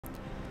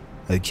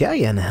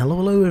Okay, and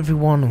hello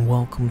everyone, and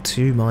welcome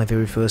to my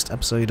very first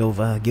episode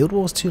of Guild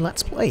Wars 2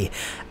 Let's Play.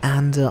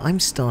 And I'm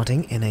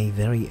starting in a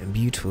very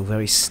beautiful,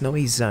 very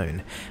snowy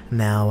zone.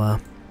 Now,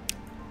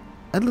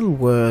 a little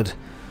word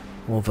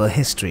of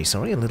history, a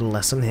little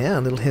lesson here, a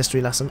little history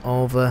lesson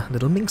of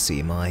Little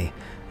Minxy, my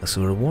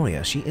Asura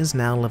warrior. She is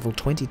now level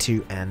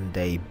 22 and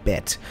a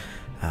bit,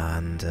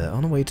 and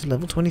on her way to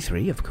level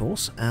 23, of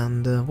course.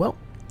 And, well,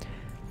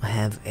 I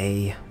have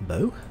a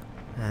bow,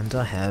 and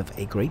I have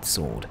a great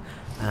sword.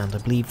 And I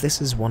believe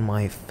this is one of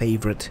my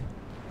favorite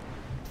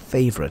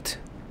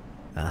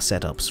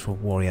setups for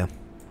warrior.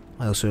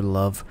 I also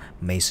love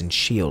Mason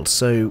Shield.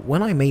 So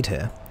when I made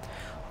her,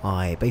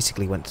 I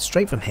basically went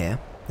straight from here.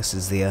 This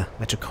is the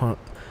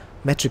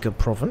Metrica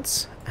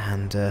province,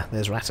 and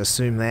there's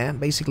Ratasum there.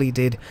 Basically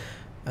did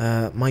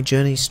my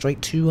journey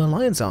straight to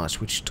Lion's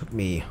Arch, which took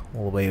me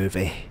all the way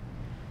over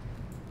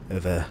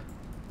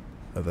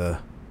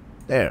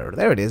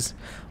there it is,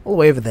 all the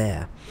way over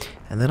there.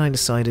 And then I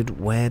decided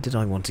where did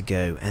I want to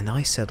go, and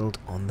I settled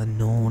on the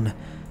Norn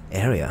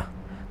area.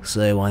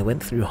 So I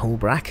went through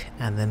Hoelbrak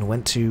and then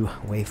went to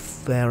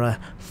Wayfarer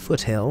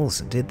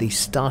Foothills, did the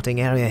starting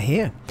area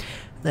here,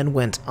 then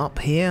went up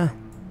here,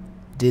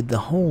 did the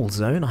whole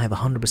zone. I have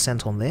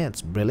 100% on there,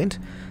 it's brilliant.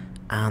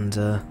 And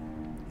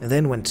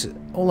then went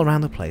all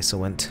around the place. I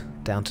went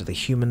down to the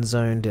human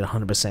zone, did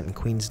 100% in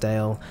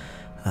Queensdale.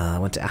 I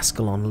went to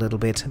Ascalon a little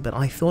bit, but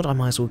I thought I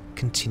might as well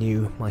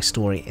continue my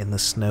story in the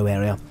snow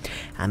area.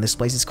 And this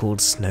place is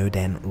called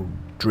Snowden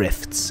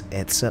Drifts.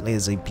 It certainly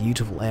is a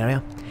beautiful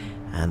area,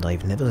 and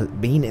I've never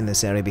been in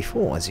this area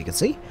before, as you can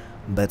see.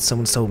 But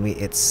someone told me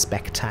it's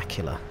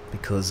spectacular,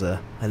 because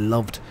I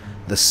loved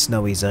the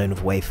snowy zone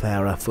of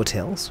Wayfarer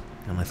Foothills,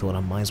 and I thought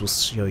I might as well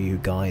show you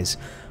guys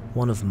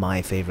one of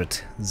my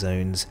favourite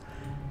zones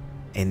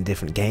in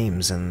different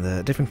games, and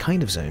the different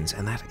kind of zones,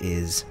 and that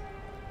is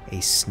a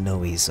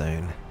snowy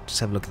zone. Just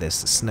have a look at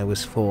this. The snow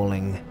is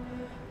falling.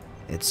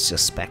 It's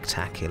just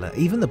spectacular.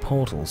 Even the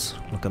portals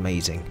look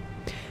amazing.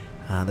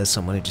 There's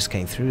someone who just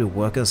came through, a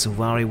worker,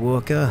 Savari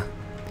worker.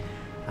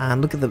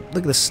 And look at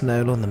the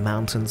snow on the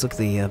mountains. Look at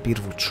the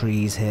beautiful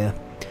trees here.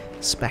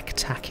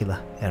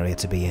 Spectacular area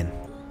to be in.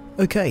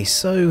 Okay,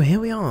 so here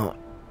we are.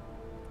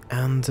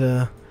 And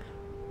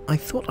I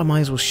thought I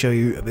might as well show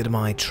you a bit of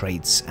my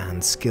traits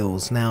and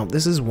skills. Now,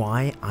 this is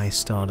why I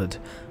started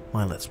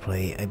my Let's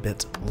Play a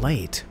bit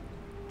late,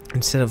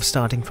 instead of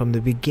starting from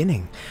the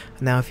beginning.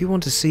 Now, if you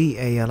want to see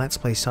a Let's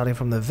Play starting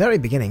from the very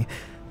beginning,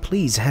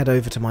 please head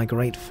over to my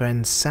great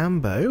friend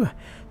Sambo.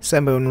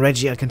 Sambo and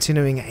Reggie are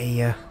continuing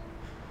a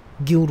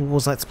Guild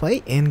Wars Let's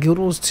Play in Guild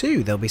Wars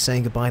 2. They'll be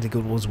saying goodbye to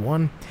Guild Wars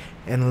 1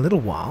 in a little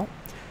while,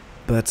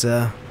 but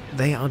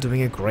they are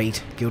doing a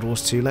great Guild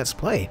Wars 2 Let's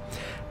Play.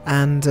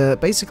 And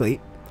basically,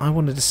 I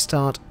wanted to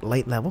start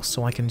late level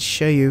so I can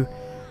show you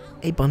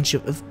a bunch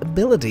of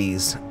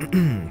abilities.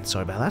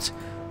 Sorry about that.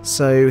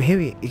 So here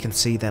you can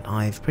see that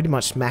I've pretty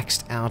much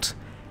maxed out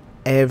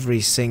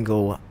every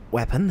single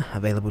weapon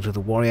available to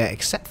the warrior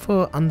except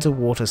for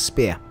underwater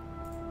spear.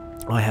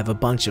 I have a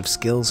bunch of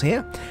skills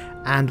here,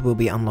 and will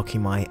be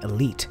unlocking my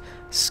elite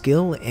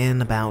skill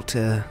in about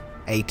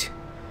 8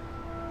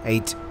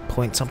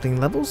 point something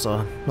levels,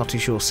 or not too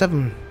sure,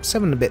 7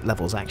 a bit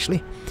levels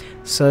actually.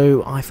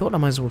 So I thought I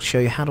might as well show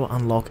you how to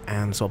unlock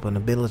and swap an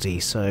ability.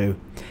 So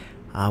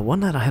one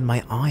that I had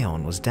my eye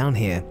on was down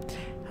here,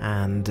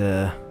 and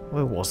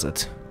where was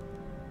it?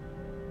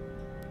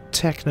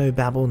 Techno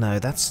Babble? No,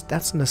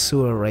 that's an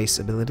Asura race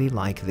ability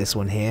like this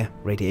one here,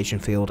 Radiation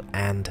Field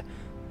and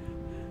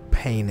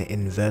Pain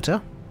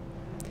Inverter.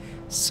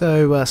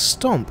 So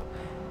Stomp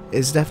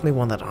is definitely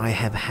one that I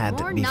have had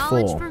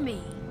before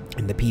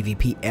in the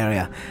PvP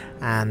area,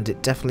 and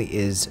it definitely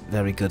is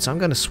very good. So I'm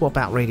going to swap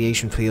out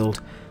Radiation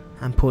Field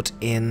and put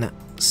in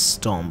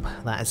Stomp.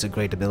 That is a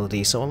great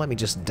ability, so let me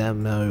just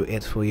demo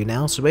it for you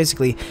now. So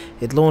basically,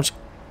 it launched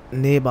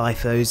nearby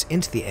foes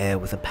into the air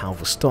with a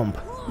powerful stomp.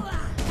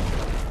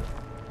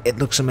 It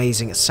looks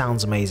amazing, it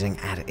sounds amazing,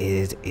 and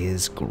it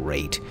is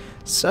great.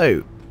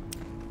 So,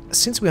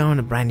 since we are in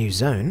a brand new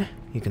zone,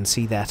 you can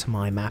see that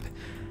my map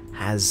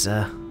has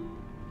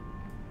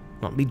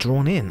not been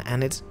drawn in,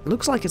 and it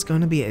looks like it's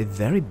going to be a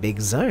very big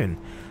zone.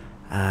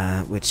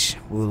 Which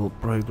will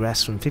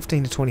progress from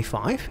 15 to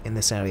 25 in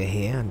this area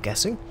here, I'm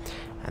guessing,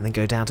 and then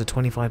go down to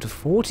 25 to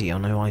 40. I've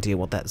no idea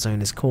what that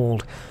zone is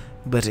called,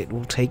 but it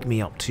will take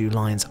me up to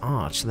Lion's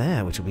Arch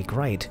there, which will be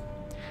great.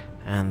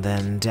 And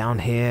then down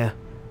here,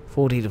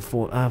 40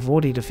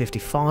 to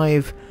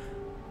 55.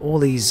 All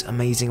these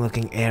amazing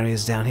looking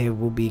areas down here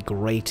will be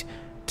great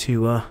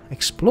to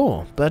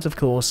explore. But of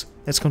course,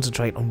 let's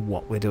concentrate on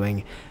what we're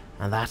doing,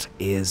 and that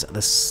is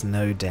the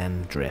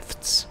Snowden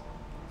Drifts.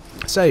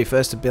 So,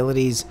 first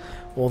abilities,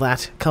 all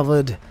that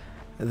covered.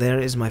 There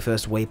is my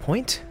first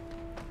waypoint,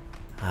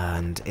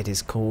 and it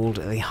is called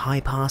the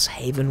High Pass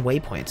Haven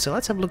Waypoint. So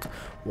let's have a look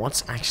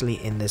what's actually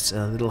in this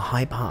little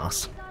high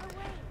pass.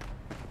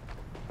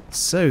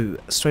 So,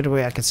 straight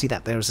away I can see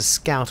that there is a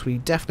scout. We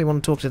definitely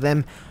want to talk to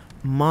them.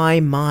 My,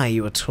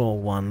 you a tall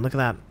one. Look at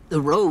that The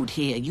road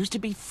here used to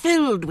be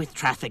filled with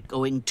traffic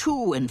going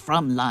to and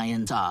from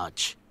Lion's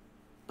Arch.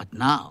 But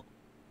now,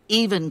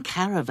 even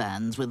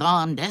caravans with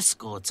armed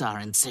escorts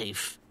aren't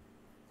safe.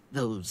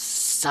 Those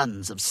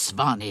sons of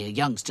Svanir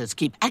youngsters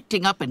keep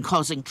acting up and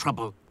causing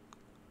trouble.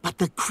 But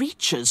the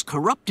creatures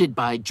corrupted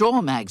by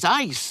Jormag's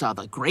ice are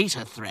the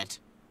greater threat.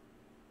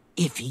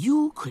 If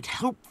you could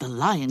help the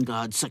Lion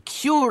Guard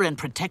secure and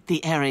protect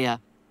the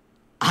area,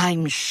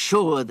 I'm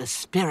sure the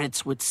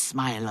spirits would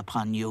smile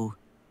upon you.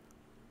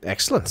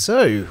 Excellent.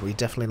 So, we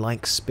definitely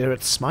like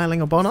spirits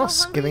smiling upon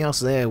us, giving us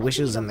their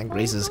wishes and their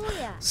graces.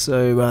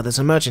 So, there's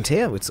a merchant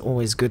here. It's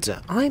always good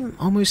to...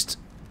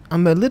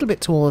 I'm a little bit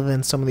taller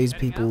than some of these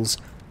people's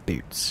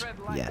boots.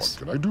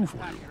 Yes. What can I do for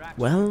you?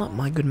 Well,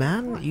 my good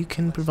man, you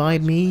can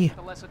provide me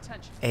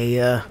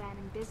a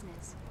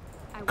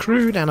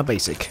crude and a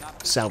basic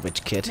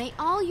salvage kit. May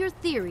all your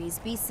theories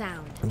be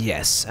sound.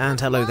 Yes, and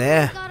hello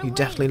there. You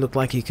definitely look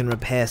like you can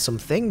repair some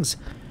things,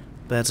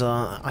 but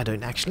I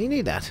don't actually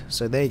need that.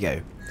 So there you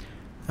go.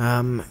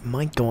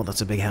 My god,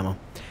 that's a big hammer.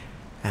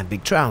 And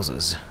big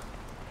trousers.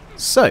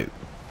 So,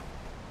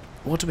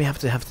 what do we have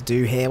to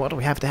do here? What do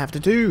we have to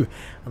do?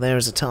 There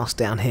is a task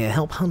down here.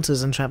 Help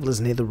hunters and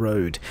travellers near the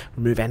road.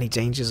 Remove any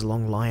dangers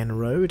along Lion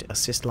Road.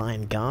 Assist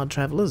Lion Guard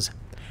travellers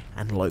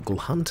and local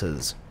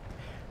hunters.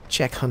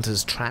 Check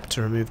hunters' trap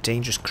to remove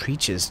dangerous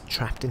creatures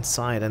trapped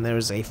inside. And there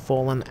is a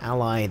fallen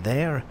ally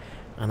there.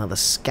 Another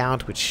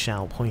scout which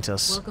shall point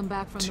us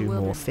to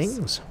more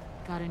things.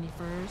 Got any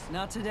furs?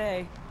 Not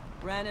today.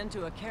 Ran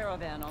into a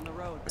caravan on the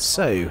road.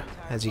 So,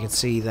 as you can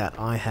see that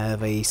I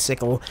have a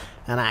sickle,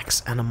 an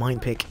axe, and a mine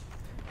pick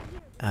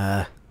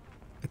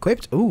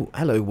equipped. Ooh,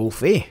 hello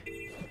Wolfie.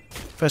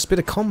 First bit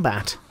of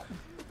combat.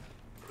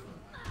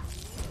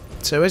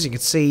 So as you can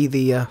see,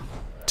 the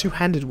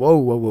two-handed... Whoa,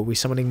 are we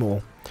summoning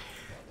more?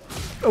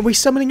 Are we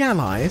summoning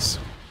allies?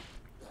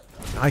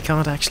 I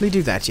can't actually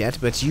do that yet,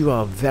 but you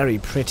are very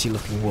pretty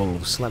looking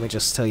wolves, let me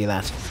just tell you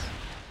that.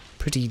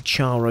 Pretty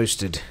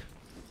char-roasted.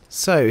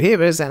 So,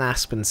 here is an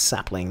aspen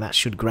sapling. That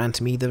should grant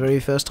me the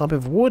very first type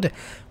of wood,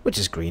 which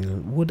is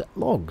green wood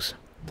logs.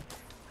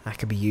 That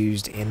can be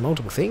used in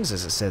multiple things,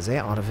 as it says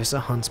there. Artificer,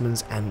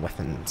 huntsman's, and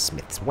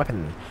weaponsmiths.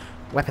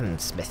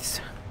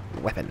 Weaponsmiths.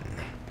 Weapon.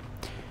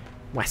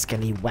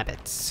 Wascally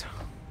wabbits.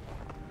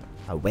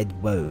 A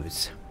wed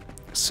woes.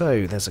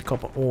 So, there's a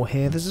copper ore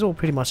here. This is all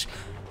pretty much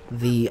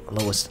the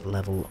lowest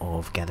level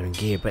of gathering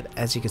gear, but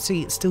as you can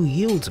see, it still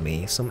yields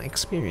me some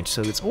experience,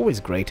 so it's always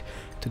great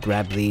to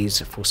grab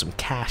these for some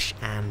cash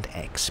and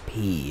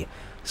XP.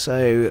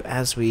 So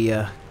as we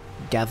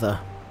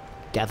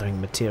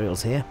gathering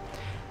materials here,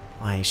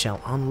 I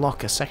shall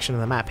unlock a section of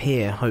the map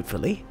here,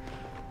 hopefully.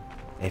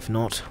 If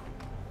not...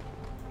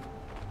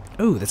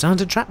 Oh, there's a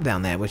hunted trap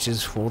down there, which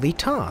is for the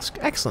task.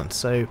 Excellent.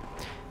 So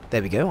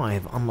there we go, I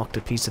have unlocked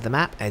a piece of the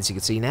map, as you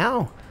can see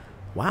now.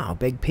 Wow,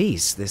 big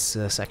piece, this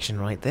section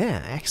right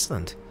there.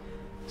 Excellent.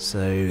 So,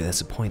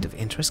 there's a point of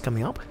interest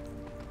coming up.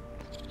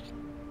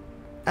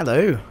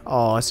 Hello.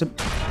 Oh, it's a...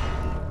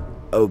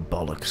 Oh,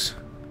 bollocks.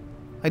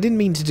 I didn't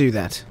mean to do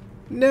that.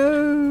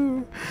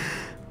 No!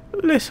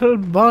 Little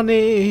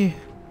bunny!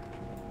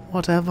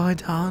 What have I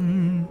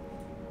done?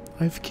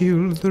 I've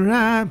killed the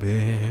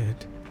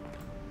rabbit.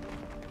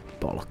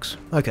 Bollocks.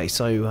 Okay,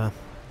 so,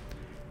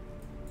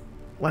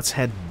 let's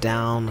head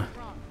down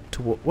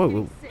to...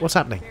 Whoa, what's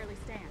happening?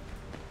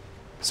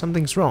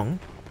 Something's wrong.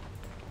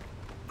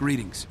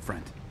 Greetings,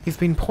 friend. You've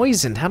been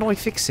poisoned. How do I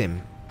fix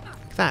him? Look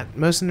at that.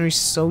 Mercenary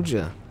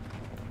soldier.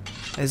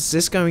 Is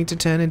this going to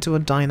turn into a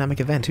dynamic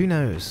event? Who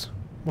knows?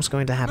 What's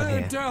going to happen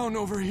here? Down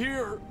over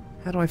here.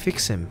 How do I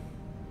fix him?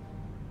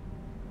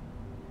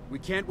 We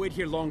can't wait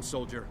here long,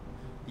 soldier.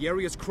 The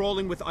area's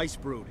crawling with ice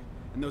brood,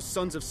 and those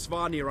sons of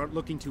Svanir aren't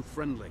looking too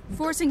friendly.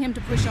 Forcing him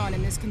to push on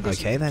in this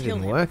condition. Okay, that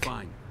didn't work.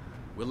 Fine.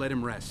 We'll let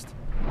him rest.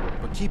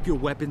 But keep your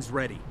weapons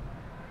ready.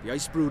 The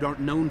ice brood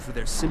aren't known for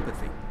their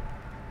sympathy.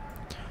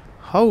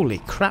 Holy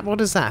crap, what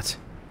is that?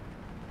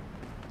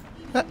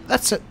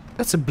 That's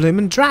a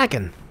bloomin'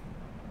 dragon.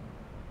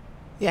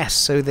 Yes,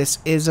 so this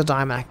is a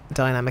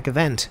dynamic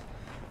event.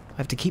 I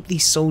have to keep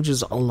these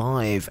soldiers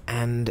alive,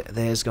 and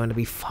there's going to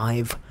be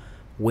 5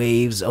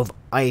 waves of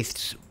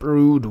ice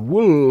brood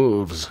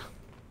wolves.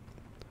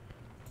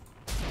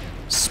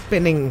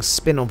 Spin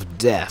of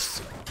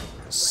death.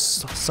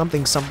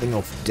 Something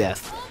of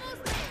death.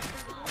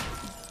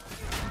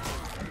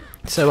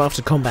 So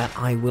after combat,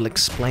 I will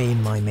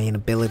explain my main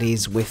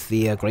abilities with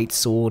the great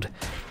sword.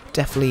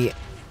 Definitely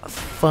a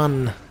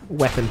fun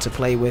weapon to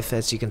play with,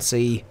 as you can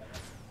see.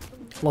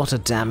 A lot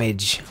of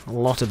damage, a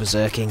lot of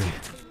berserking,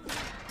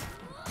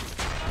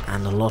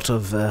 and a lot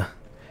of...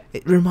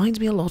 it reminds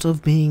me a lot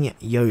of being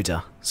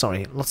Yoda.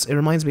 Sorry, it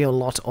reminds me a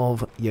lot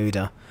of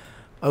Yoda.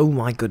 Oh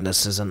my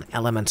goodness, there's an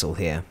elemental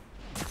here.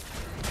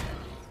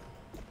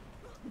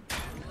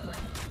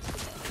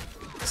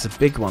 It's a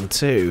big one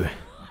too.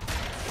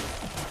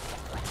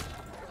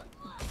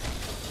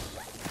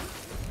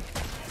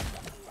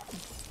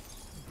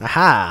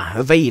 Aha!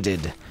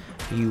 Evaded.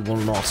 You will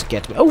not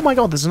get me. Oh my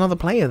god, there's another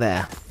player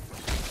there.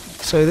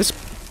 So this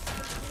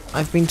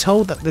I've been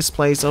told that this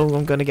place... Oh,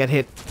 I'm going to get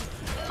hit.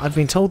 I've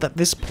been told that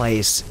this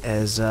place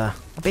is a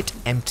bit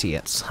empty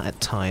at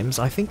times.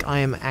 I think I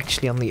am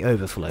actually on the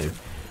overflow,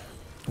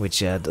 which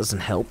doesn't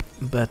help.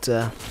 But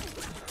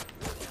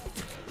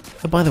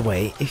by the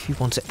way, if you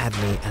want to add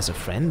me as a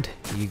friend,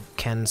 you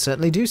can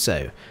certainly do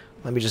so.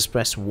 Let me just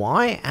press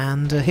Y,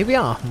 and here we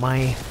are.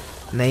 My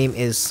name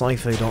is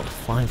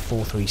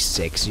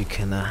Cypher.5436. You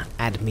can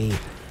add me,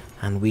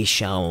 and we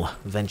shall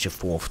venture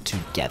forth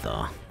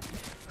together.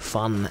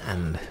 Fun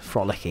and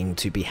frolicking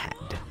to be had.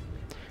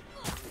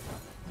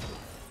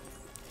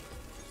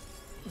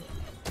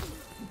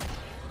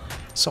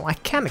 So I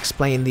can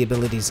explain the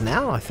abilities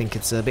now. I think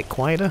it's a bit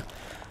quieter.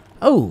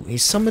 Oh, he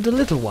summoned a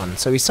little one.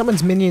 So he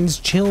summons minions,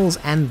 chills,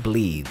 and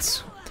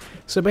bleeds.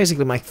 So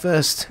basically my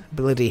first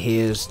ability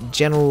here is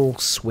general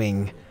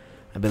swing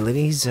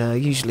abilities.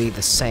 Usually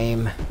the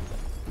same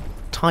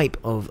type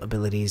of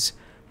abilities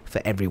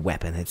for every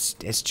weapon.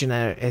 It's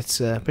generic. It's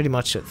pretty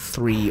much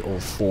 3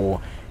 or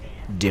 4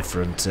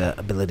 different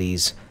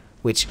abilities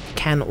which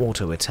can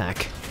auto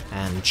attack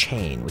and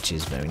chain, which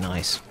is very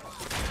nice.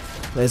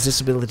 There's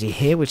this ability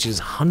here which is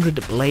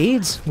 100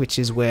 blades, which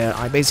is where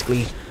I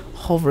basically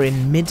hover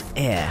in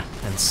mid-air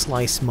and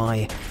slice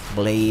my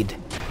blade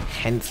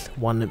 10th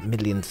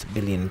 1/millionth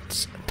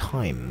billionth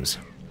times.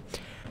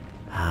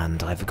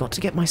 And I forgot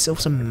to get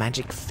myself some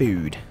magic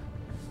food.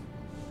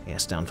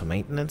 Yes, down for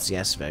maintenance.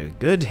 Yes, very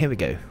good. Here we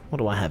go. What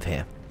do I have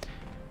here?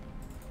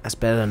 That's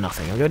better than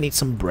nothing. I'm going to need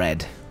some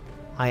bread.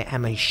 I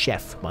am a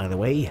chef, by the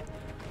way,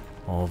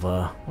 of,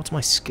 what's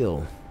my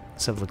skill?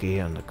 Let's have a look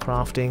here under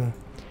crafting.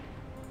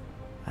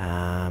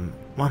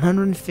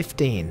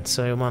 115,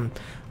 so I'm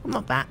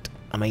not that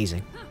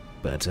amazing.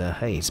 But,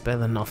 hey, it's better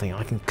than nothing.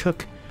 I can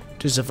cook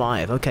to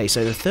survive. Okay,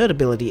 so the third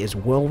ability is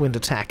Whirlwind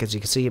Attack. As you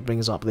can see, it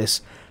brings up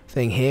this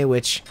thing here,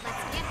 which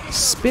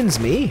spins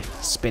me,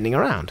 spinning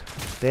around.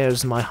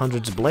 There's my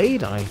hundreds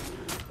blade. I'm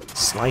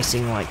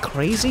slicing like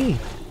crazy.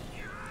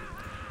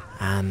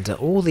 And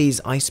all these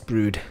ice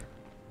brewed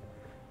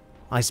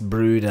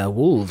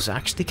wolves are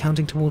actually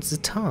counting towards the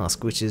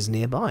task, which is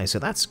nearby, so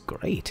that's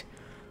great.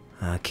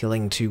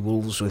 Killing 2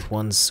 wolves with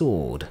 1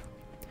 sword.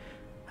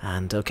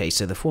 And okay,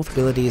 so the fourth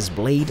ability is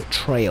Blade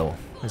Trail.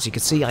 As you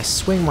can see, I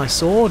swing my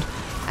sword,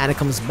 and it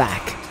comes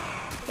back.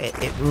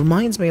 It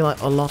reminds me a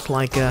lot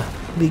like a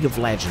League of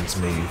Legends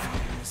move.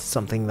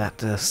 Something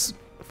that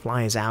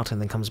flies out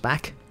and then comes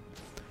back.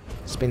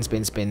 Spin,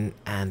 spin, spin,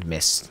 and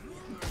miss.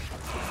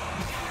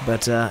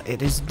 But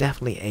it is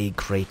definitely a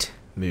great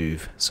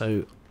move.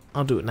 So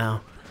I'll do it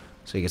now.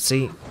 So you can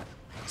see.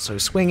 So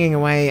swinging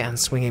away and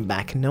swinging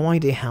back. No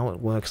idea how it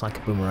works like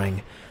a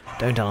boomerang.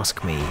 Don't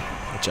ask me.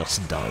 It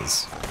just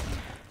does.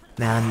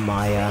 Now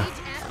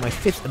my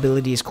fifth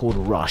ability is called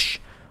Rush.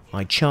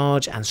 I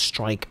charge and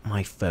strike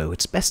my foe.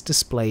 It's best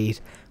displayed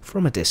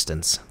from a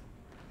distance,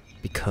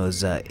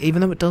 because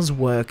even though it does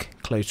work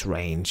close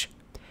range,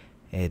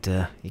 it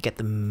you get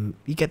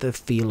the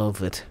feel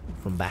of it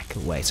from back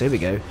away. So here we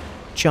go,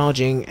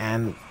 charging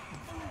and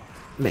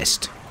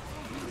missed.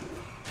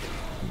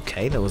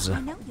 Okay, that was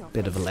a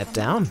bit of a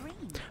letdown.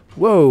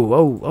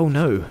 Whoa! Oh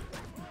no!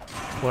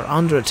 We're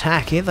under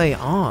attack. Here they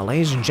are,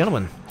 ladies and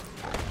gentlemen.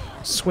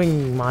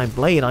 Swing my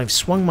blade. I've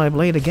swung my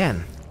blade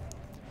again.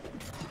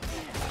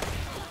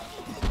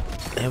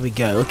 There we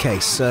go. Okay,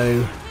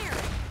 so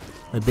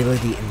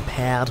ability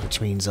impaired,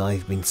 which means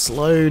I've been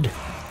slowed.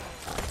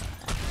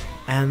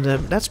 And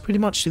that's pretty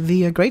much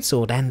the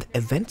greatsword. And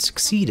event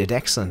succeeded.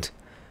 Excellent.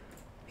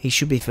 He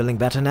should be feeling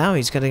better now.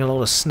 He's getting a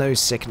lot of snow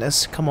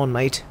sickness. Come on,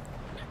 mate.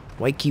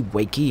 Wakey,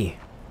 wakey.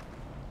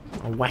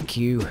 I'll whack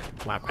you.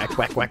 Whack, whack,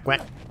 whack, whack,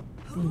 whack.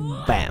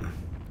 Bam.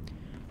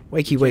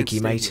 Wakey,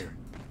 wakey, mate.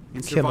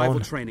 In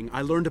survival training,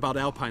 I learned about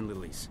alpine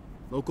lilies.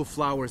 Local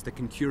flowers that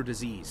can cure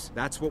disease.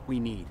 That's what we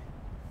need.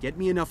 Get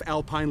me enough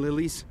alpine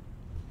lilies,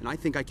 and I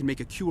think I can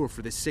make a cure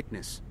for this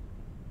sickness.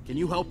 Can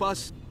you help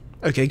us?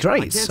 Okay, great. I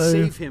can't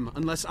save him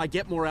unless I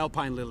get more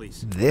alpine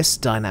lilies. This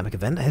dynamic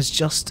event has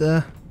just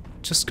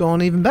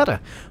gone even better.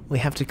 We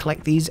have to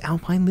collect these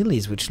alpine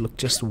lilies, which look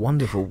just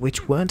wonderful,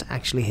 which weren't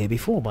actually here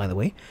before, by the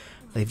way.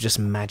 They've just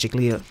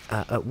magically,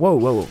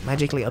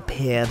 magically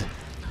appeared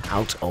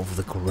out of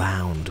the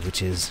ground,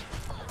 which is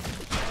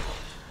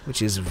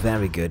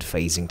very good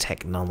phasing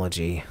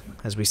technology,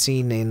 as we've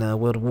seen in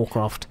World of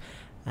Warcraft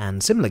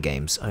and similar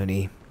games.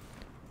 Only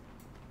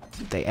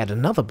they add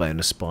another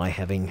bonus by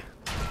having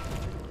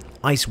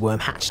ice worm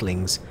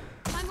hatchlings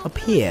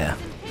appear.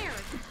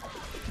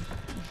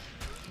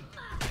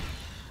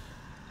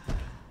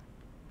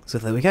 So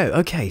there we go.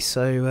 Okay,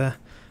 so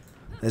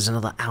there's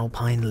another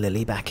alpine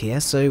lily back here,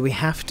 so we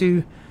have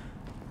to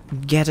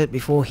get it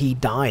before he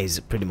dies,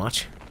 pretty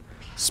much.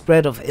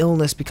 Spread of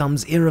illness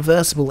becomes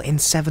irreversible in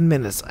 7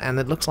 minutes, and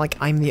it looks like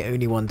I'm the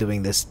only one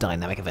doing this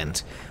dynamic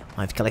event.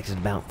 I've collected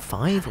about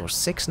 5 or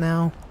 6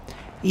 now.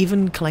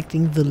 Even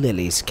collecting the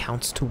lilies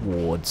counts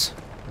towards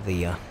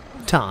the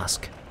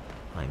task.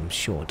 I'm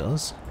sure it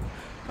does.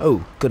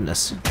 Oh,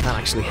 goodness. That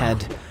actually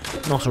had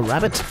not a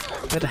rabbit,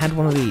 but it had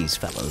one of these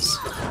fellas.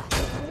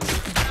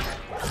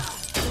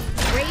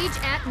 Rage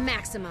at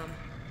maximum.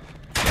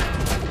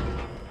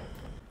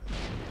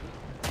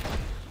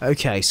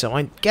 Okay, so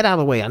I get out of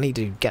the way. I need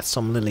to get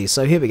some lilies.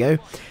 So here we go.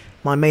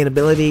 My main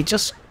ability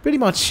just pretty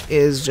much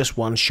is just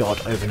one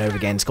shot over and over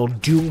again. It's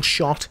called dual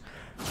shot.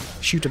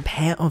 Shoot a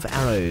pair of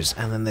arrows,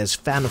 and then there's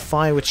fan of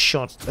fire, which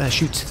shoots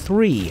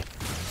 3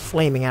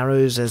 flaming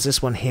arrows. There's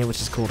this one here,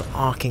 which is called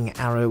arcing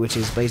arrow, which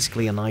is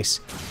basically a nice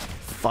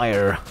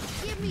fire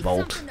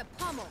bolt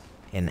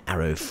in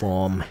arrow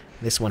form.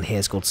 This one here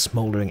is called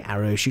smoldering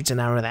arrow. Shoots an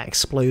arrow that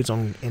explodes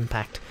on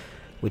impact,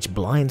 which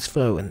blinds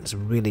foe, and it's a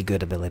really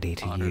good ability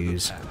to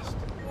use.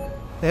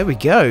 There we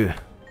go.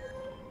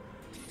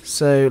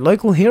 So,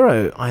 local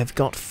hero. I've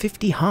got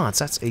 50 hearts.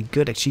 That's a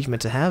good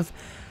achievement to have.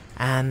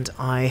 And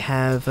I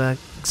have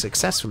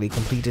successfully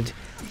completed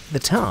the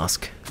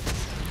task.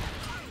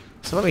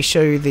 So let me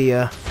show you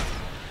the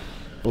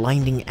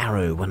blinding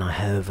arrow when I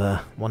have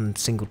one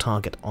single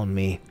target on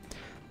me,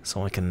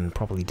 so I can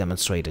properly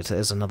demonstrate it.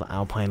 There's another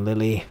alpine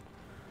lily.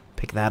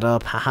 Pick that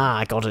up. Haha,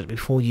 I got it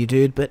before you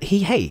did. But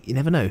hey, you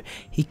never know.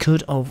 He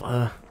could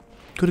have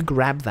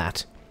grabbed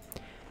that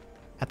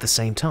at the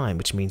same time,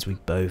 which means we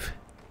both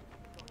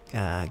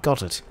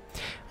got it.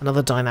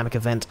 Another dynamic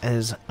event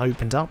has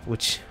opened up,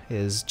 which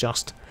is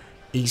just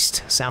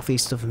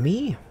southeast of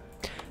me.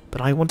 But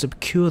I want to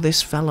cure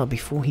this fella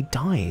before he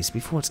dies,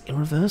 before it's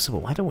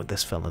irreversible. I don't want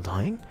this fella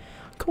dying.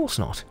 Of course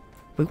not.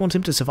 We want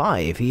him to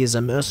survive. He is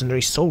a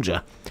mercenary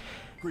soldier.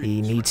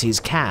 He needs his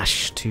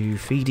cash to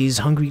feed his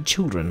hungry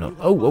children.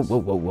 Oh, whoa, whoa,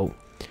 whoa, whoa.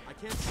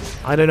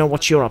 I don't know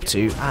what you're up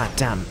to. Ah,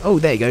 damn. Oh,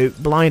 there you go.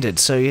 Blinded.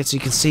 So, as you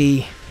can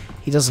see,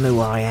 he doesn't know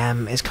where I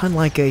am. It's kind of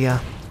like a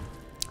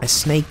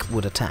snake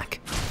would attack.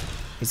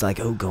 He's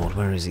like, oh god,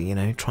 where is he? You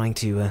know, trying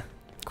to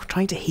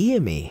hear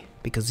me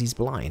because he's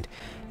blind.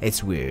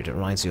 It's weird. It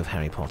reminds you of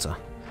Harry Potter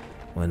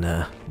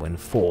when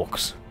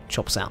Fawkes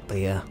chops out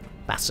the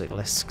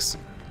basilisk's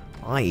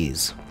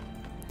eyes.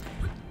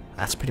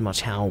 That's pretty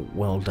much how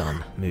well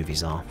done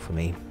movies are for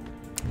me.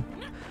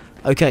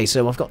 Okay,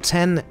 so I've got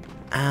 10,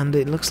 and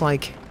it looks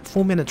like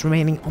 4 minutes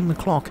remaining on the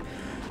clock.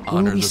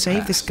 Will we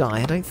save this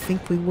guy? I don't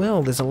think we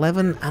will. There's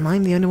 11, and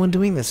I'm the only one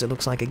doing this, it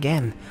looks like,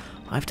 again.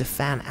 I have to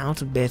fan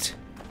out a bit.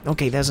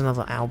 Okay, there's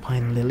another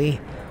alpine lily.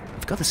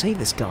 I've got to save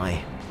this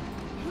guy.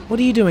 What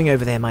are you doing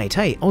over there, mate?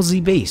 Hey,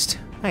 Aussie Beast.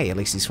 Hey, at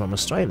least he's from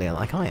Australia,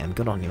 like I am.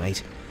 Good on you,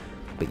 mate.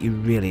 But you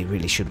really,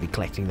 really should be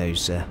collecting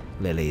those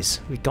lilies.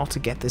 We've got to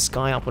get this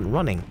guy up and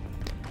running.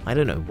 I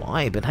don't know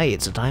why, but hey,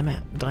 it's a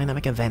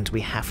dynamic event.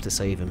 We have to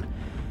save him.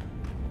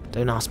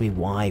 Don't ask me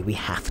why. We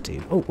have to.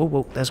 Oh, whoa,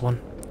 whoa, there's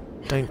one.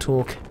 Don't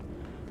talk.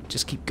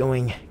 Just keep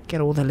going.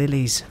 Get all the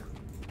lilies.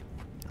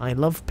 I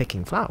love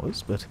picking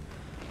flowers, but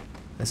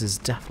this is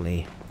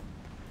definitely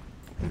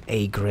an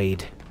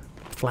A-grade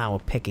flower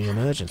picking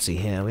emergency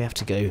here. We have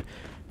to go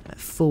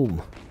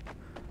full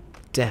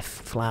Death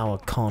Flower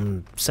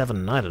Con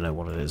 7. I don't know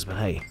what it is, but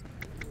hey.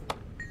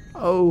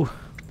 Oh,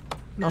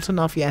 not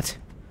enough yet.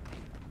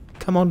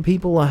 Come on,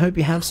 people. I hope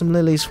you have some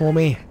lilies for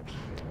me.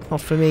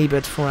 Not for me,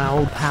 but for our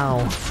old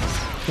pal,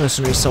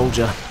 mercenary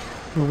soldier.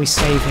 Will we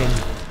save him?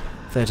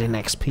 13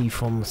 XP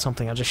from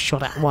something I just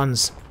shot at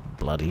once.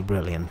 Bloody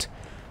brilliant.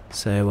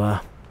 So,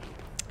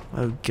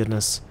 oh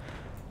goodness.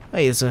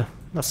 Hey,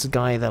 that's the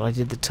guy that I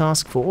did the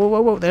task for. Whoa,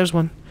 whoa, whoa, there's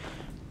one.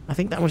 I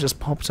think that one just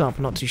popped up,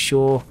 not too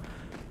sure.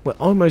 We're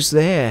almost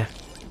there.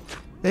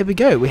 There we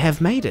go, we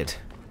have made it.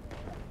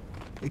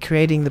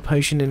 Creating the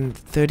potion in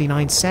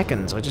 39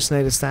 seconds. I just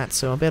noticed that,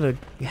 so I better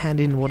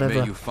hand in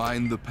whatever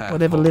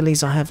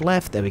lilies I have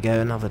left. There we go,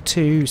 another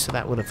 2, so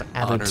that would have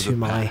added to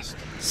my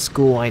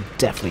score. I'm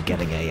definitely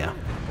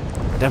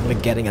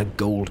getting a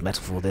gold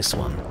medal for this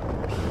one.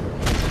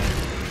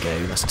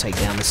 Go, let's take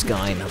down this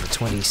guy. Another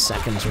 20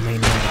 seconds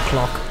remaining on the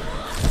clock.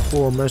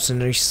 Poor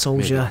mercenary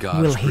soldier.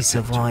 Will he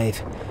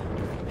survive?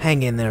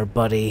 Hang in there,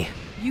 buddy.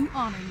 You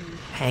honor me.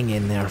 Hang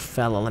in there,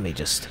 fella. Let me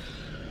just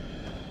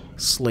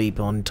sleep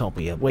on top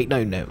of you. Wait, no,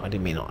 I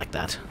didn't mean it like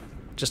that.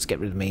 Just to get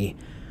rid of me.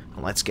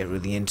 Let's get rid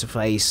of the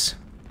interface.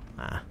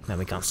 Ah, now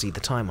we can't see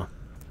the timer.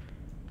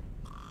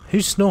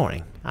 Who's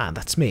snoring? Ah,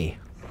 that's me.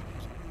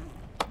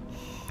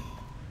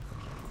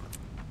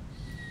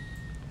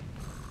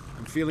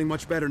 I'm feeling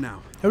much better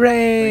now.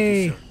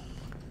 Hooray! Thank you, sir.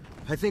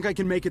 I think I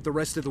can make it the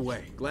rest of the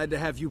way. Glad to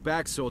have you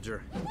back,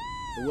 soldier.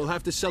 But we'll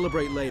have to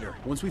celebrate later,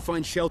 once we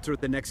find shelter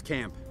at the next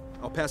camp.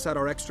 I'll pass out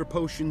our extra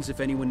potions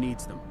if anyone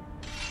needs them.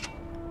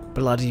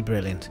 Bloody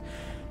brilliant.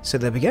 So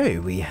there we go.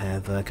 We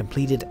have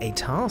completed a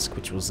task,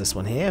 which was this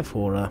one here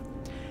for...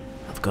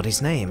 I've got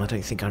his name. I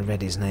don't think I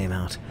read his name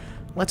out.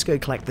 Let's go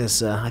collect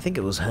this, I think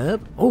it was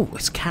herb. Oh,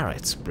 it's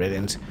carrots.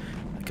 Brilliant.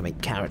 I can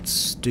make carrot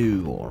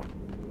stew or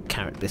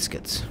carrot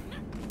biscuits.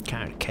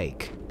 Carrot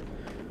cake.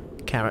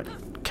 Carrot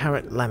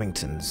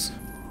lamingtons.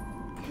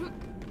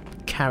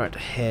 Carrot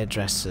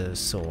hairdresser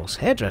sauce.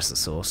 Hairdresser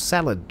sauce.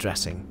 Salad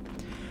dressing.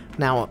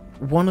 Now,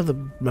 one of the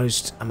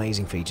most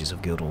amazing features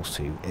of Guild Wars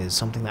 2 is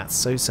something that's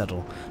so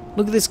subtle.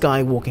 Look at this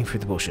guy walking through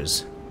the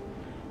bushes.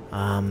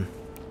 Look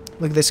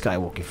at this guy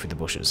walking through the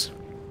bushes.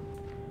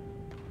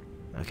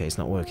 Okay, it's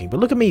not working. But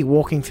look at me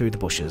walking through the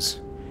bushes.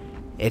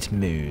 It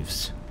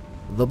moves.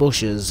 The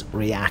bushes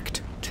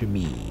react to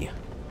me.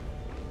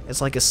 It's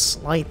like a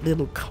slight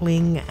little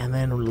cling and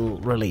then a little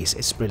release.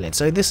 It's brilliant.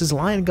 So this is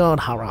Lion Guard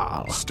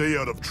Harral. Stay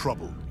out of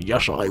trouble.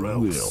 Yes, I or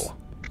else. will.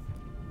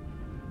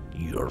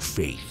 Your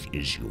faith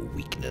is your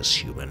weakness,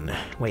 human.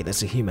 Wait,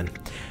 that's a human.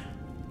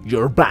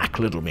 You're back,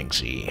 Little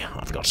Minxy.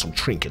 I've got some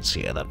trinkets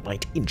here that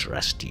might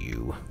interest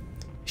you.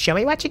 Show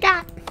me what you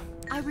got.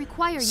 I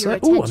require your So,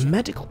 attention. ooh, a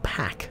medical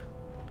pack.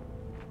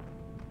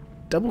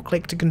 Double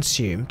click to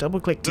consume.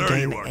 Double click to There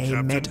gain you are, a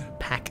Captain. med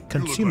pack You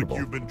consumable. look like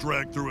you've been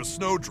dragged through a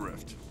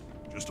snowdrift.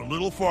 Just a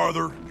little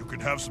farther, you can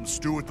have some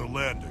stew at the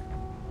landing.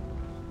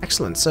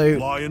 Excellent. So,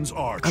 Lion's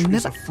Arch I've is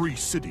never- a free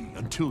city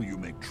until you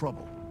make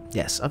trouble.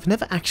 yes, I've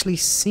never actually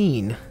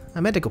seen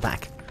a medical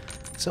pack.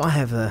 So I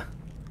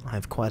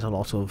have quite a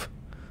lot of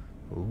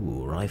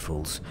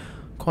rifles,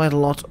 quite a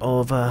lot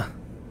of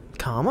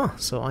karma.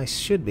 So I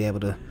should be able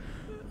to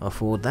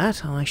afford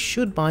that. And I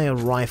should buy a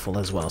rifle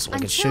as well, so I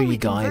can show Until you we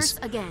guys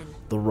converse again.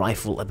 the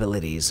rifle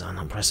abilities. And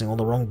I'm pressing all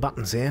the wrong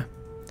buttons here.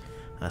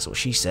 That's what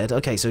she said.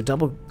 Okay, so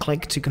double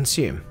click to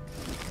consume.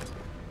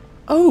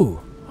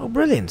 Oh,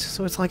 brilliant.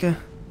 So it's like a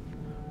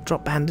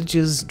drop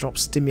bandages, drop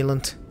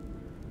stimulant.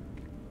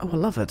 Oh, I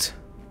love it.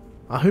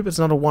 I hope it's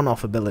not a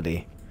one-off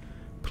ability.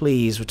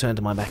 Please return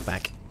to my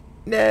backpack.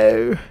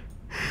 No.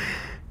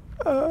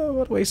 Oh,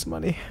 what a waste of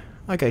money.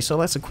 Okay, so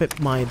let's equip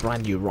my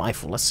brand new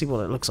rifle. Let's see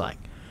what it looks like.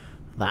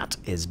 That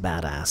is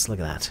badass. Look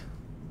at that.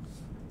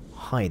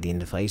 Hide the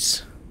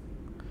interface.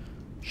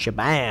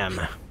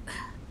 Shabam.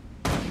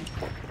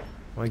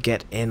 I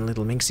get in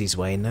Little Minxy's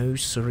way. No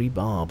sorry,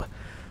 Bob.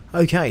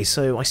 Okay,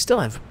 so I still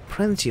have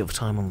plenty of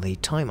time on the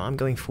timer. I'm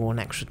going for an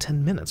extra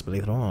 10 minutes,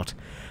 believe it or not.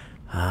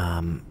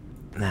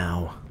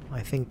 Now,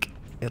 I think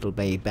it'll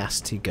be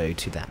best to go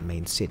to that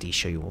main city,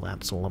 show you what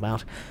that's all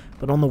about.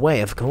 But on the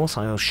way, of course,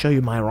 I'll show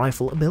you my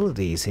rifle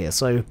abilities here.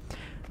 So,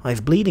 I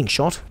have Bleeding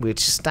Shot, which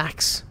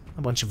stacks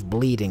a bunch of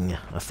bleeding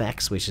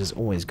effects, which is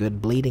always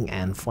good. Bleeding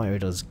and fire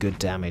does good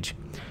damage.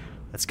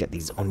 Let's get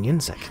these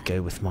onions. That could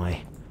go with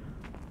my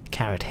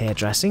carrot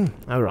hairdressing.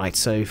 Alright,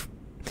 so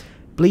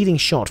Bleeding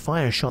Shot,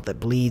 fire a shot that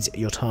bleeds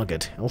your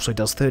target. Also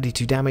does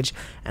 32 damage,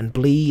 and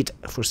bleed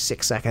for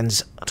 6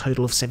 seconds, a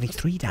total of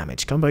 73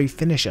 damage. Combo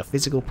finisher,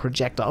 physical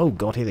projectile, oh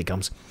god, here it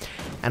comes.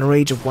 And a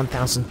rage of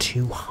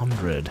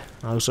 1200.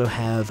 I also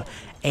have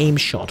Aim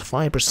Shot,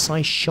 fire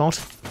precise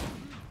shot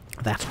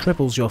that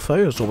cripples your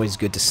foe. It's always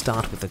good to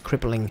start with a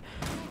crippling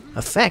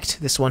effect.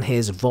 This one here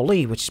is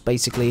Volley, which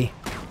basically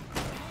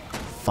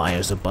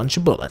fires a bunch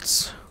of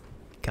bullets.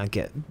 Can't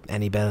get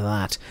any better than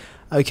that.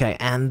 Okay,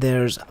 and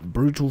there's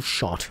Brutal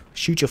Shot.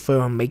 Shoot your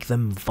foe and make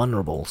them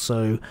vulnerable. So,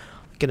 I'm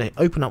going to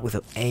open up with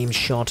an Aim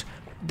Shot,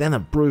 then a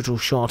Brutal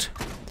Shot,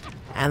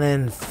 and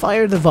then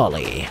fire the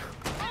Volley.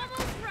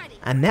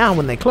 And now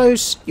when they're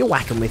close, you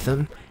whack them with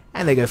them,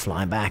 and they go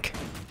flying back.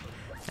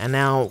 And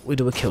now we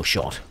do a Kill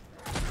Shot.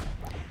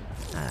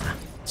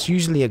 It's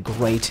usually a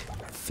great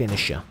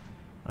finisher.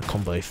 A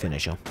combo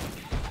finisher.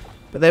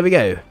 But there we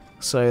go.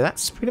 So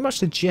that's pretty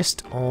much the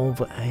gist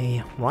of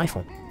a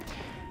rifle.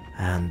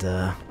 And,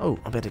 oh,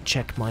 I better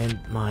check my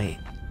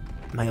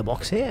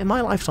mailbox here. In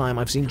my lifetime,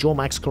 I've seen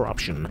Jormak's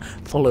corruption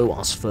follow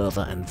us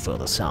further and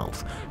further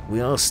south. We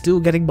are still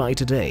getting by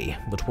today,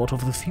 but what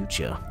of the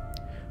future?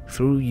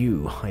 Through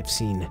you, I've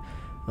seen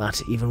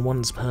that even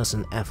one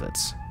person's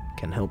efforts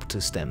can help to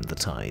stem the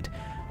tide.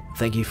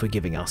 Thank you for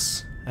giving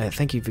us,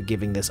 thank you for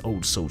giving this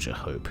old soldier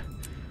hope.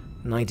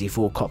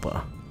 94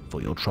 copper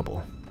for your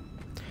trouble.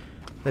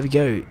 There we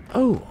go.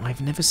 Oh, I've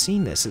never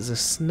seen this. It's a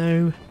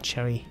snow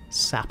cherry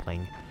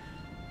sapling.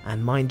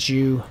 And mind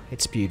you,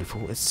 it's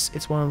beautiful.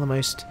 It's one of the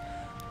most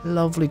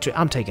lovely trees.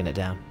 I'm taking it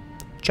down.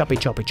 Choppy,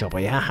 choppy,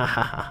 choppy. Ha ha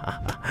ha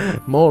ha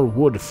ha. More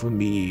wood for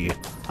me.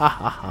 Ha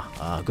ha ha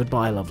ha.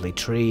 Goodbye, lovely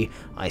tree.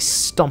 I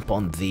stomp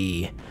on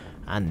thee.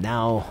 And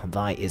now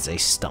thy is a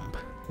stump,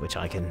 which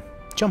I can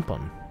jump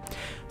on.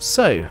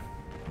 So,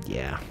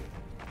 yeah.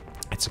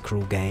 It's a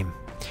cruel game.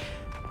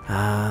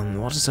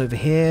 What is over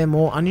here?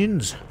 More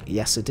onions?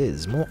 Yes, it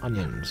is. More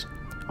onions.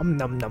 Num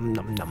num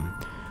num num.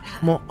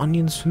 More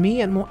onions for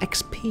me and more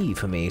XP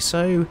for me.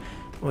 So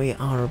we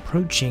are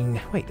approaching.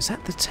 Wait, is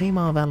that the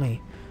Tamar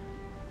Valley?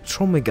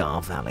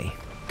 Tromigar Valley.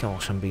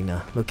 Gosh, I've been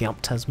looking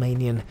up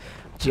Tasmanian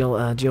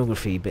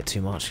geography a bit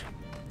too much.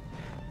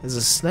 There's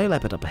a snow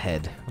leopard up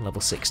ahead,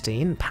 level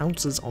 16,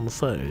 pounces on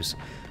foes.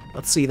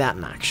 Let's see that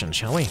in action,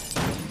 shall we?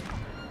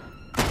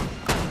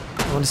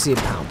 I want to see it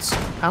pounce.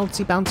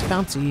 Bouncy, bouncy,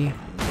 bouncy.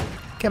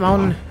 Come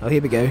on. Oh,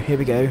 here we go, here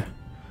we go.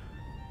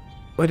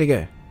 Where'd he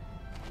go?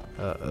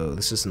 Uh-oh,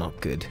 this is not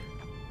good.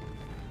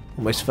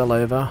 Almost fell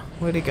over.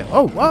 Where'd he go?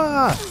 Oh,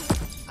 ah!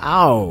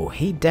 Ow,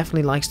 he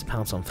definitely likes to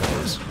pounce on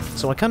foes.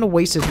 So I kind of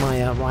wasted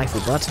my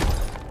rifle butt.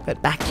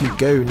 But back you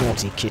go,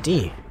 naughty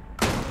kitty.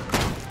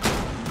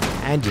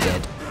 And you're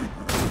dead.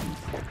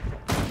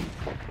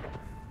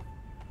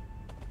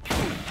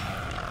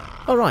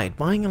 Alright,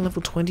 buying a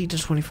level 20 to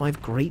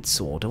 25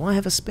 greatsword. Do I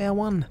have a spare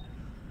one?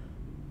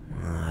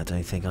 I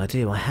don't think I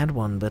do. I had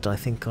one, but I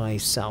think I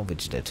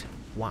salvaged it.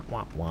 Wah,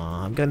 wah,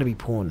 wah. I'm going to be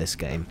poor in this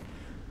game.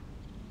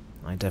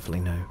 I definitely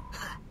know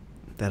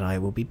that I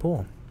will be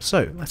poor.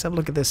 So, let's have a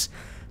look at this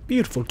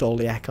Beautiful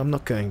Doliak. I'm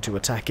not going to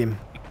attack him.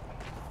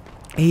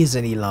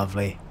 Isn't he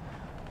lovely?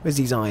 Where's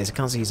his eyes? I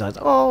can't see his eyes.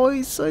 Oh,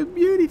 he's so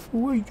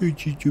beautiful. I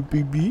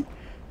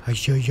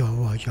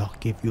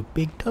give you a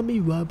big tummy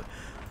rub.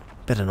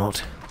 Better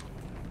not.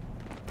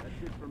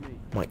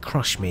 Might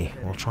crush me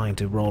while trying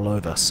to roll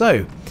over.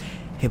 So,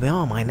 here we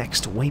are, my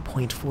next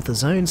waypoint for the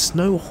zone.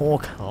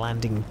 Snowhawk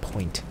landing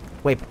point.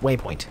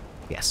 Waypoint.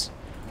 Yes.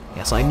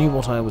 Yes, I knew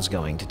what I was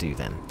going to do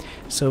then.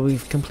 So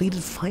we've completed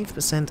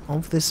 5%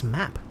 of this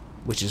map,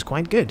 which is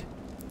quite good,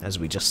 as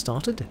we just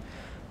started.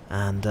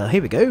 And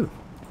here we go.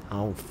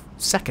 Our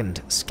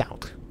second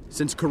scout.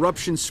 Since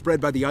corruption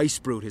spread by the ice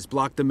brute has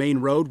blocked the main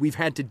road, we've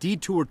had to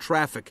detour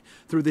traffic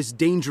through this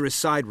dangerous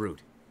side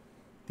route.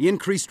 The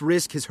increased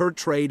risk has hurt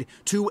trade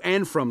to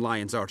and from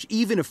Lion's Arch,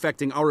 even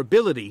affecting our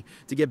ability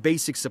to get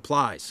basic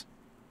supplies.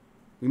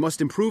 We must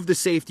improve the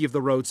safety of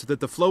the road so that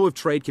the flow of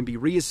trade can be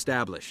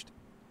re-established.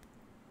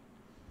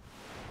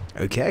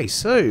 Okay,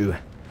 so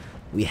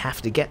we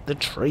have to get the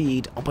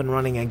trade up and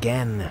running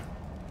again.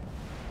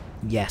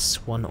 Yes,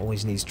 one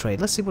always needs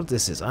trade. Let's see what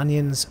this is.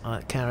 Onions,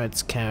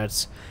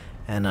 carrots,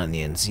 and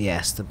onions.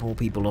 Yes, the poor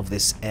people of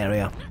this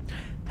area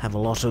have a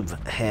lot of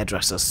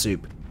hairdresser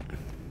soup.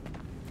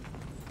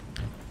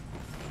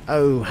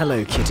 Oh,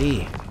 hello,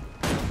 kitty.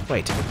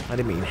 Wait, I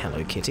didn't mean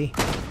hello, kitty.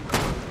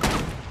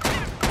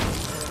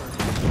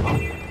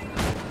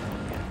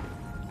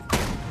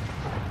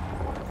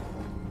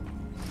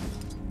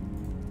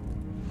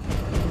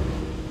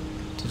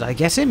 Did I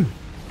get him?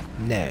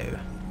 No.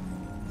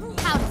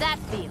 How'd that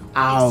feel?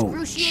 Ouch.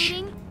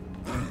 Excruciating?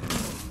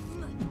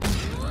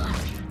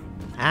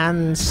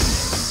 And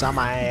some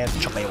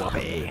choppy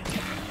woppy.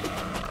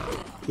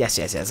 Yes,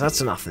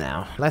 that's enough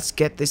now. Let's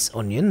get this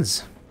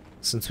onions,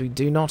 since we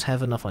do not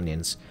have enough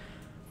onions.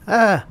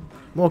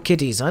 More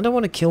kitties. I don't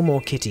want to kill more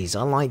kitties.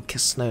 I like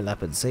snow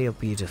leopards. They are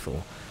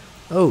beautiful.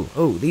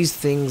 Oh, these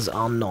things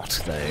are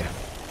not, though.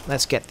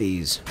 Let's get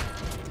these.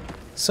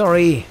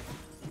 Sorry.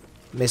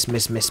 Miss. See,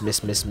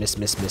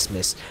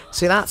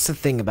 that's the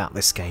thing about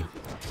this game.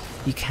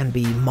 You can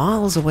be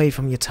miles away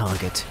from your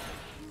target,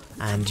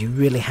 and you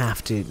really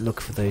have to look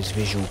for those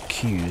visual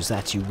cues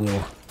that you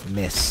will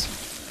miss.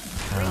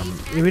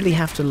 You really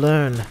have to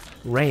learn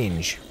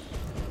range,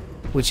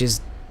 which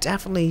is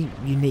definitely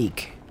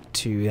unique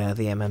to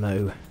the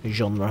MMO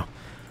genre.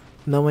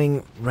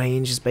 Knowing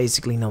range is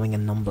basically knowing a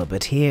number,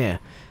 but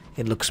here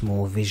it looks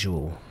more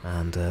visual,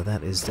 and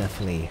that is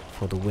definitely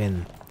for the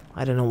win.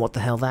 I don't know what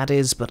the hell that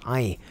is, but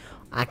I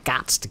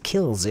gots to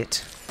kills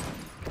it.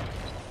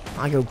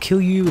 I go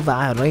kill you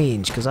via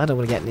range, because I don't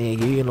want to get near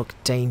you, you look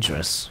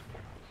dangerous.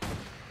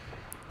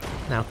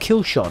 Now,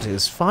 kill shot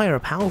is fire a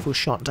powerful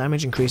shot,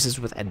 damage increases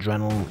with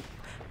adrenaline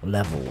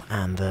level,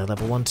 and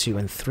level 1, 2,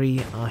 and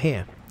 3 are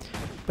here.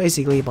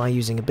 Basically, by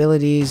using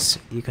abilities,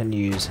 you can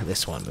use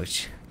this one,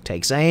 which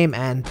takes aim,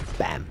 and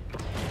bam.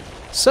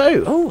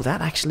 So, oh,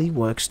 that actually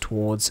works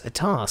towards a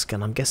task,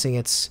 and I'm guessing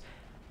it's...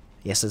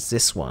 Yes, it's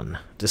this one.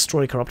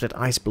 Destroy corrupted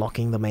ice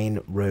blocking the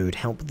main road.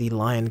 Help the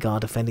Lion Guard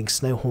defending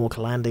Snowhawk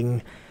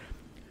Landing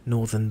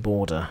northern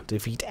border.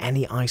 Defeat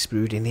any ice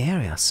brood in the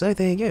area. So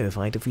there you go. If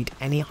I defeat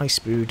any ice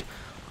brood,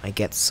 I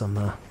get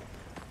some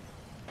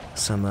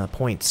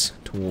points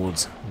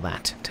towards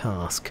that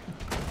task,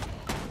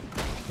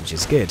 which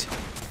is good.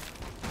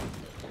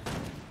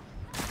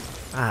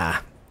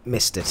 Ah,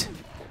 missed it.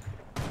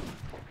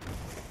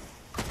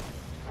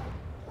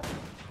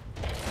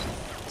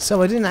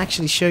 So I didn't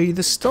actually show you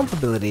the stomp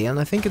ability, and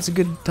I think it's a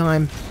good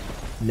time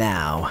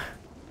now.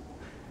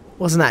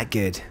 Wasn't that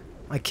good?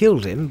 I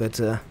killed him, but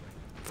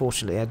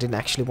fortunately I didn't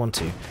actually want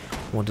to. I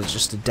wanted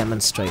just to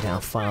demonstrate how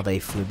far they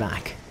flew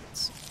back.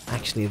 It's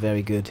actually a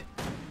very good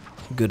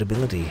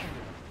ability.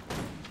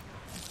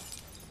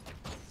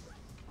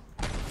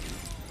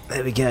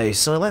 There we go.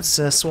 So let's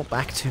swap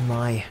back to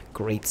my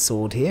great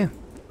sword here.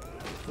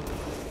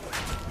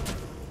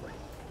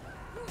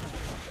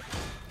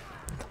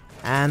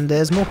 And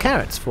there's more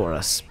carrots for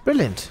us.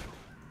 Brilliant.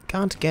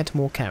 Can't get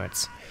more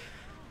carrots.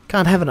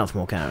 Can't have enough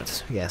more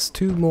carrots. Yes,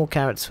 2 more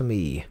carrots for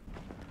me.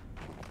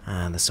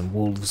 And there's some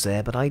wolves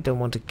there, but I don't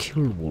want to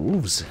kill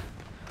wolves.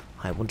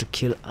 I want to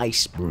kill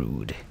ice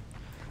brood.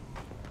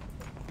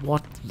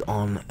 What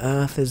on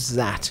earth is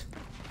that?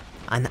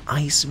 An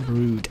ice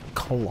brood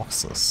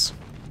colossus.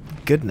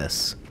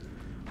 Goodness.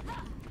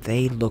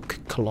 They look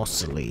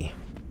colossally.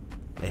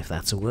 If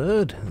that's a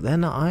word,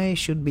 then I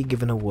should be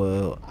given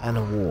an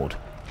award.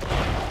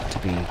 To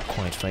be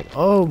quite frank.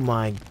 Oh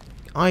my...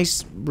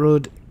 Ice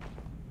brood...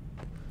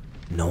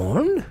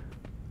 Norn?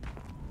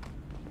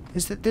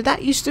 Did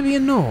that used to be a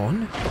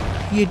Norn?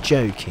 You're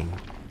joking.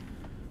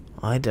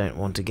 I don't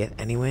want to get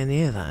anywhere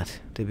near that,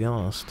 to be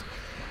honest.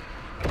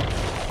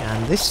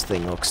 And this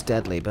thing looks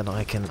deadly, but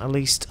I have a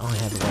ranged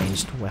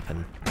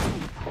weapon.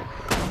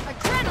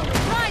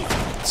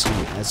 So,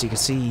 as you can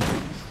see,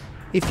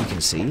 if you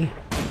can see,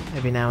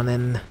 every now and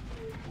then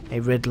a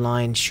red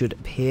line should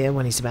appear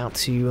when he's about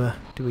to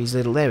do his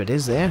little... There it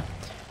is, there.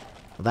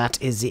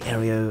 That is the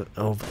area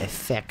of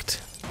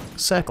effect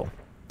circle.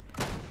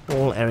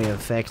 All area of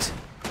effect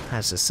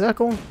has a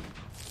circle,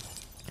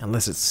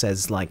 Unless it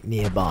says, like,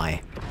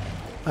 nearby.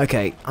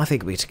 Okay, I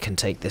think we can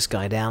take this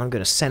guy down. I'm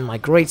going to send my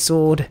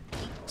greatsword,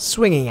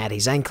 swinging at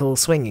his ankle,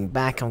 swinging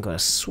back. I'm going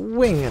to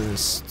swing and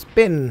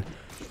spin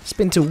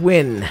to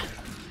win.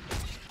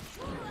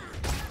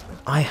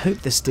 I hope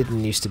this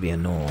didn't used to be a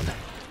Norn.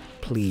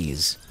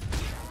 Please.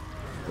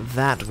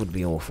 That would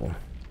be awful.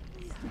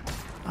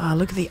 Ah,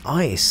 look at the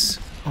ice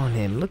on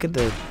him. Look at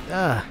the...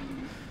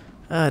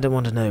 I don't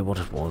want to know what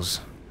it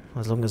was,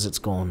 as long as it's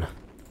gone.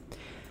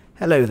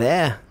 Hello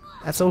there.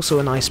 That's also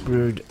an ice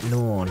brewed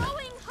Norn.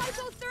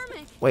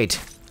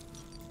 Wait.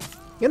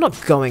 You're not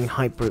going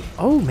hyper...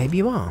 Oh, maybe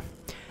you are.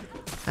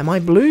 Am I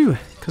blue?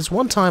 Because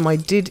one time I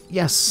did...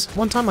 Yes,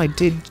 one time I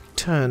did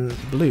turn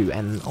blue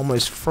and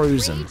almost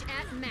frozen.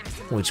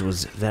 Which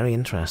was very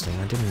interesting.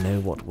 I didn't know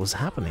what was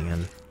happening,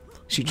 and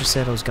she just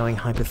said I was going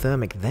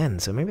hypothermic then,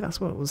 so maybe that's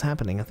what was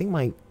happening. I think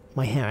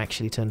my hair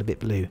actually turned a bit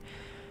blue.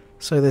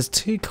 So there's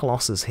 2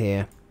 colossus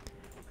here.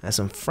 There's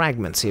some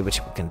fragments here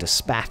which we can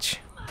dispatch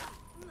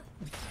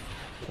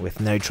with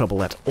no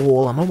trouble at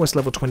all. I'm almost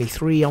level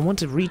 23. I want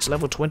to reach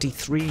level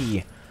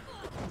 23.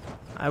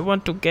 I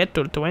want to get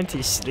to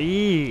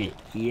 23.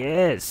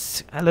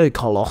 Yes. Hello,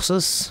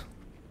 Colossus.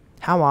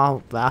 How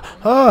are that?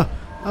 Oh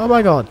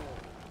my god.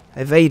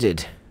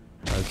 Evaded.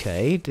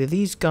 Okay. Do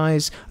these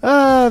guys...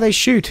 they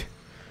shoot.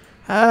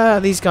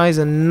 These guys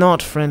are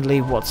not friendly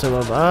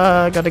whatsoever.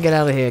 I gotta get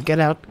out of here. Get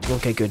out.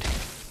 Okay, good.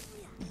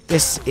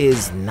 This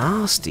is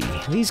nasty.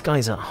 These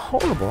guys are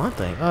horrible, aren't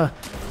they?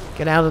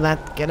 Get out of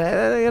that. Get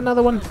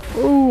another one.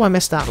 Oh, I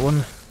missed that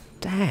one.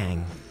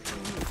 Dang.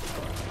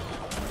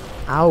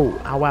 Ow.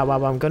 Ow, ow,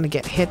 ow. I'm going to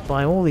get hit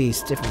by all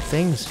these different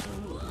things.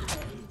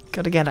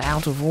 Got to get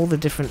out of all the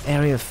different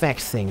area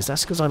effect things.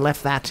 That's because I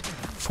left that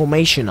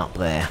formation up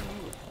there.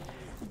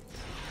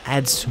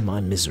 Adds to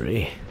my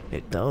misery.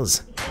 It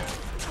does.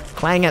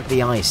 Clang at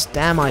the ice.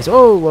 Damn ice.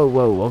 Oh, whoa,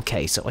 whoa.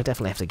 Okay, so I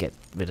definitely have to get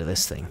rid of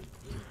this thing.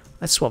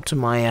 Let's swap to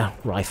my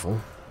rifle.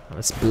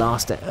 Let's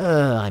blast it.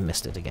 I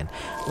missed it again.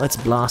 Let's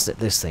blast at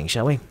this thing,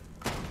 shall we?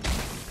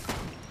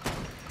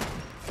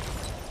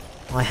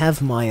 I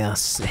have my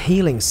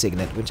healing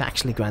signet, which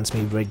actually grants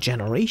me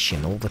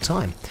regeneration all the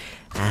time.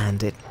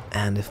 And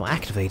if I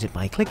activate it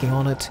by clicking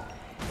on it,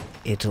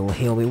 it'll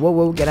heal me. Whoa,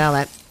 whoa, get out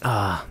of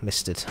that.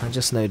 Missed it. I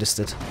just noticed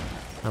it.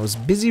 I was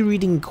busy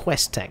reading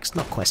quest text.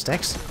 Not quest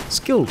text.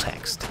 Skill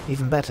text.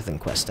 Even better than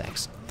quest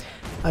text.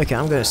 Okay,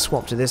 I'm going to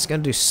swap to this.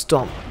 Going to do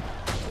stomp.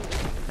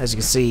 As you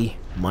can see,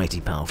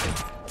 mighty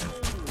powerful.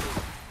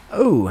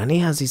 Oh, and he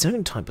has his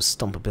own type of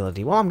stomp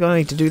ability. Well, I'm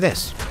going to do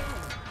this.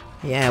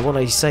 Yeah, what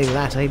do you say to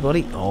that, eh,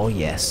 buddy? Oh,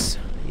 yes.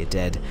 You're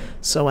dead.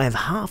 So I have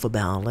half a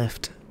barrel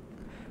left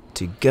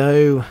to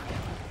go.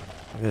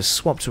 I'm going to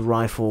swap to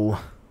rifle.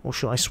 Or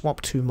should I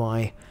swap to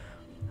my...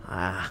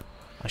 I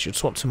should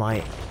swap to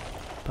my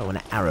bow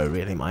and arrow,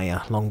 really. My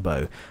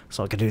longbow.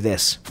 So I can do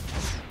this.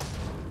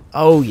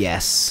 Oh,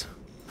 yes.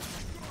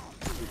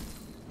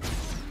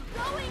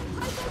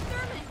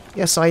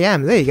 Yes, I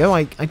am. There you go.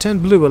 I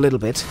turned blue a little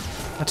bit.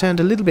 I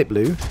turned a little bit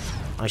blue,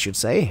 I should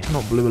say.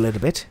 Not blue a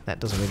little bit. That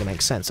doesn't really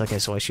make sense. Okay,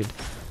 so I should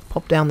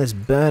pop down this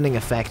burning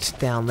effect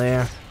down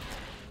there.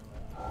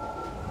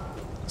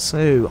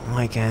 So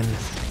I can...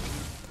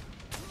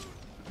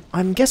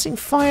 I'm guessing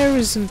fire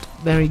isn't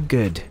very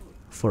good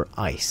for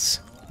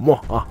ice.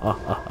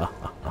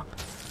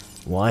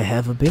 Why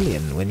have a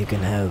billion when you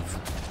can have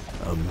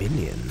a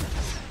million?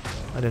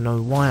 I don't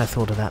know why I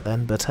thought of that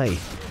then, but hey.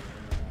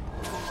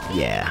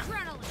 Yeah.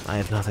 I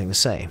have nothing to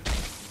say.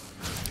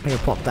 I'm going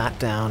to pop that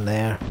down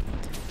there.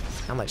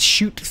 And let's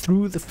shoot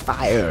through the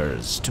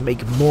fires to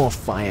make more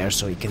fire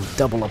so you can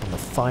double up on the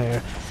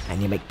fire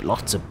and you make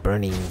lots of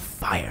burning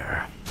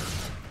fire.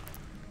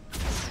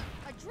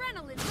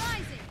 Adrenaline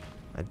rising.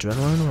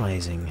 Adrenaline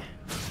rising.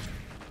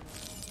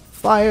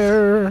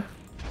 Fire!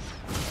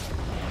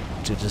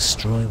 To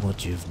destroy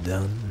what you've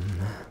done.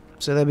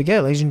 So there we go,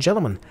 ladies and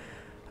gentlemen.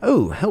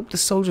 Oh, help the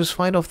soldiers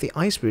fight off the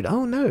ice brood.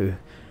 Oh no.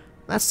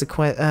 That's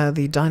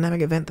the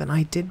dynamic event that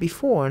I did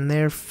before, and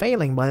they're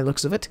failing by the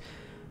looks of it.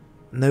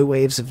 No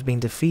waves have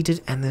been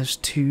defeated, and there's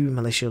 2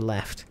 militia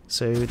left.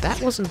 So that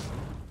wasn't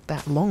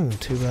that long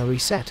to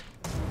reset.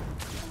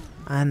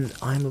 And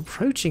I'm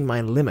approaching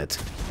my limit,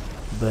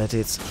 but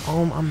it's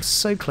I'm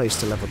so close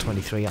to level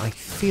 23, I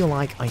feel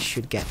like I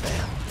should get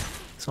there.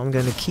 So I'm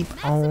going to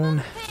keep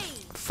on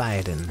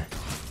fighting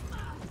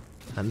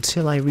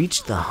until I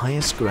reach the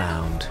highest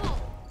ground.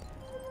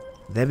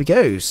 There we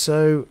go,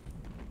 so...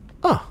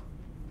 Oh!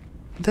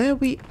 There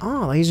we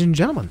are, ladies and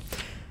gentlemen.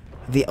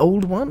 The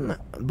old one,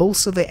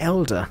 Bulsa the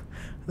Elder.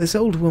 This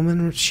old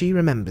woman, she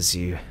remembers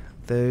you.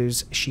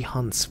 Those she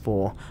hunts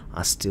for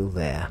are still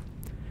there.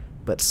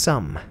 But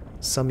some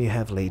you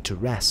have laid to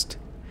rest.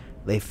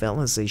 They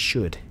fell as they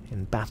should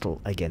in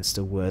battle against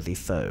a worthy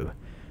foe.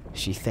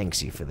 She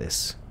thanks you for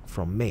this,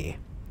 from me.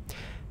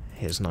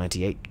 Here's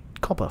 98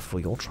 copper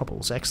for your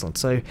troubles. Excellent.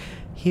 So,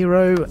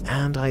 hero,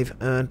 and I've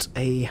earned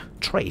a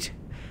trait.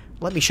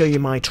 Let me show you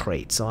my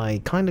traits. I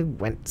kind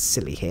of went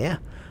silly here.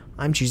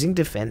 I'm choosing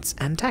defense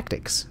and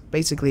tactics,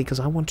 basically because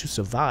I want to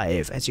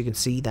survive. As you can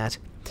see that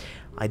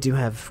I do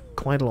have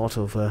quite a lot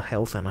of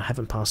health and I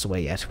haven't passed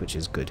away yet, which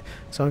is good.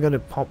 So I'm going to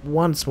pop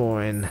once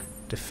more in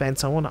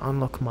defense. I want to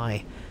unlock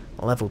my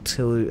level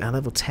 2 and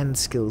level 10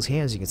 skills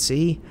here, as you can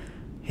see.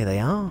 Here they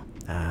are.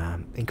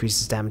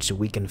 Increases damage to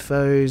weakened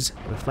foes,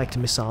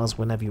 reflecting missiles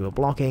whenever you are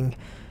blocking.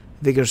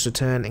 Vigorous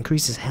return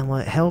increases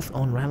health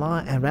on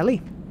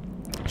rally.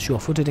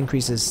 Sure-footed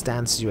increases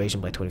stand situation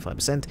by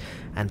 25%,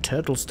 and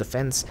Turtle's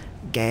defense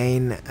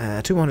gain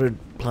 200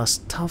 plus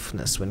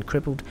toughness when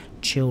crippled,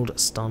 chilled,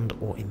 stunned,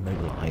 or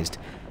immobilized,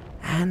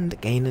 and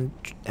gain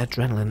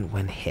adrenaline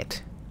when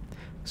hit.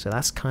 So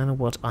that's kind of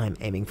what I'm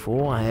aiming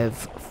for. I have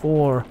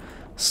 4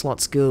 slot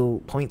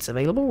skill points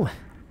available,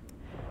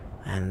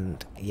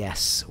 and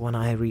yes, when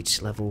I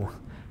reach level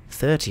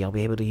 30 I'll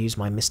be able to use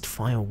my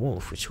Mistfire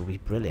Wolf, which will be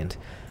brilliant.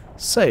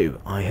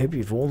 So I hope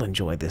you've all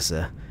enjoyed this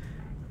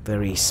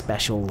very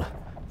special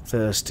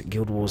first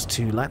Guild Wars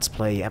 2 Let's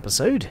Play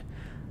episode.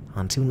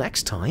 Until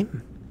next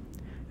time,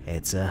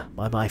 it's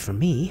bye bye from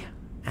me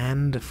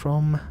and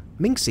from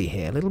Minxy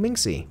here, Little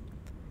Minxy.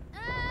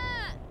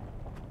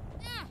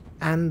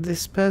 And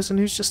this person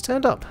who's just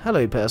turned up.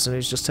 Hello, person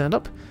who's just turned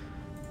up.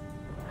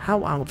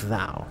 How art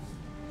thou?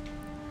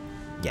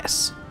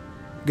 Yes.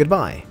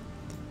 Goodbye.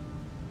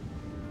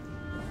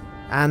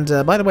 And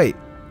by the way,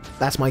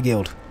 that's my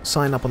guild.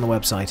 Sign up on the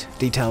website.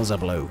 Details are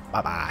below.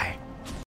 Bye bye.